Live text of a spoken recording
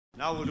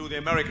Now we'll do the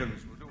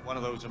Americans. We'll do one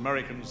of those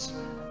Americans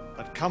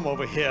that come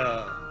over here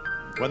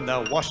when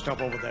they're washed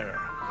up over there.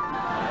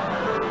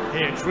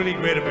 Hey, it's really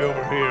great to be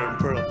over here in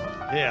Pearl.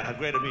 Yeah,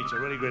 great to meet you.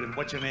 Really great.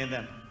 What's your name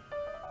then?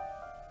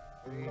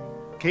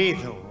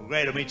 Keith. Oh,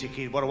 great to meet you,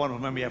 Keith. What a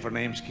wonderful memory you have for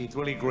names, Keith.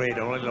 Really great.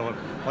 I really love it.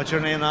 What's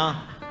your name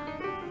now?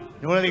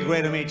 Really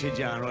great to meet you,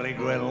 John. Really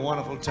great. A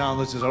wonderful town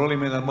this is. I really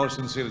mean that most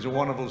sincerely. It's a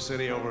wonderful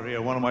city over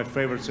here. One of my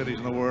favorite cities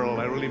in the world.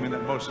 I really mean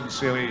that most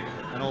sincerely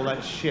and all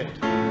that shit.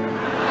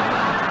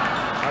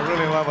 I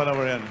really love it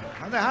over here.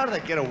 How do they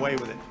get away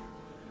with it?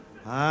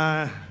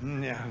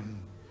 Yeah.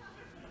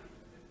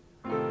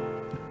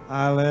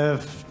 I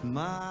left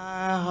my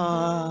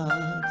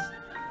heart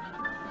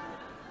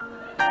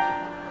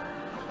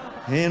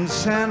in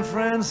San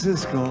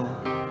Francisco.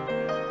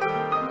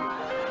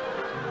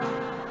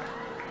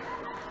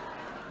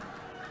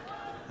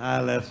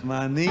 I left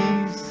my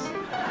knees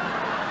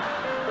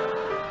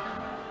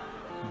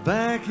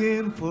back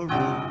in Peru.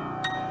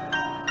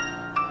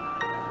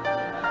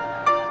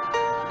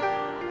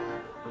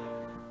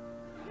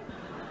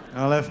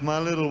 I left my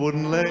little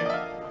wooden leg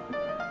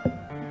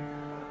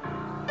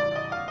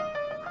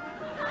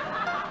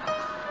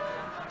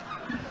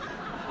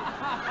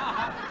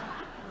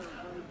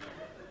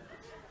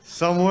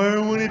somewhere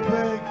in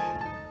Winnipeg.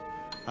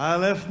 I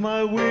left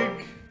my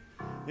wig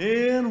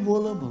in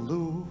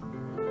Woolloomooloo.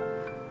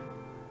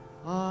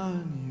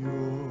 On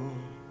you,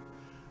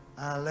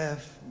 I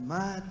left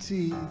my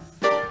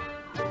teeth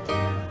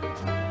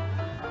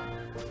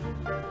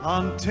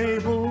on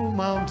Table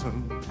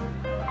Mountain,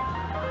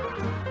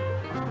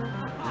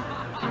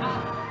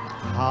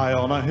 high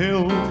on a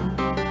hill.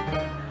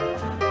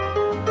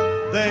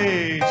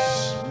 They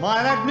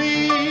smile at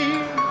me.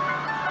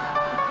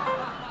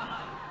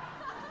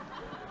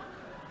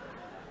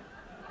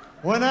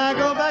 When I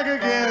go back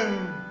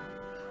again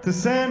to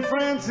San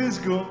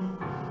Francisco,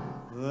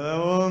 there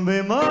won't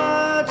be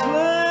much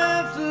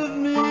left of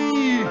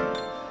me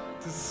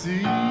to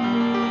see. Thank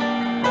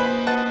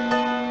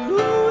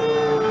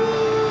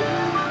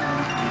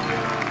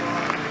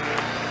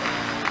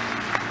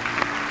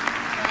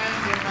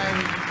you,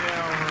 ladies and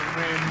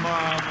gentlemen,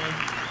 Mom and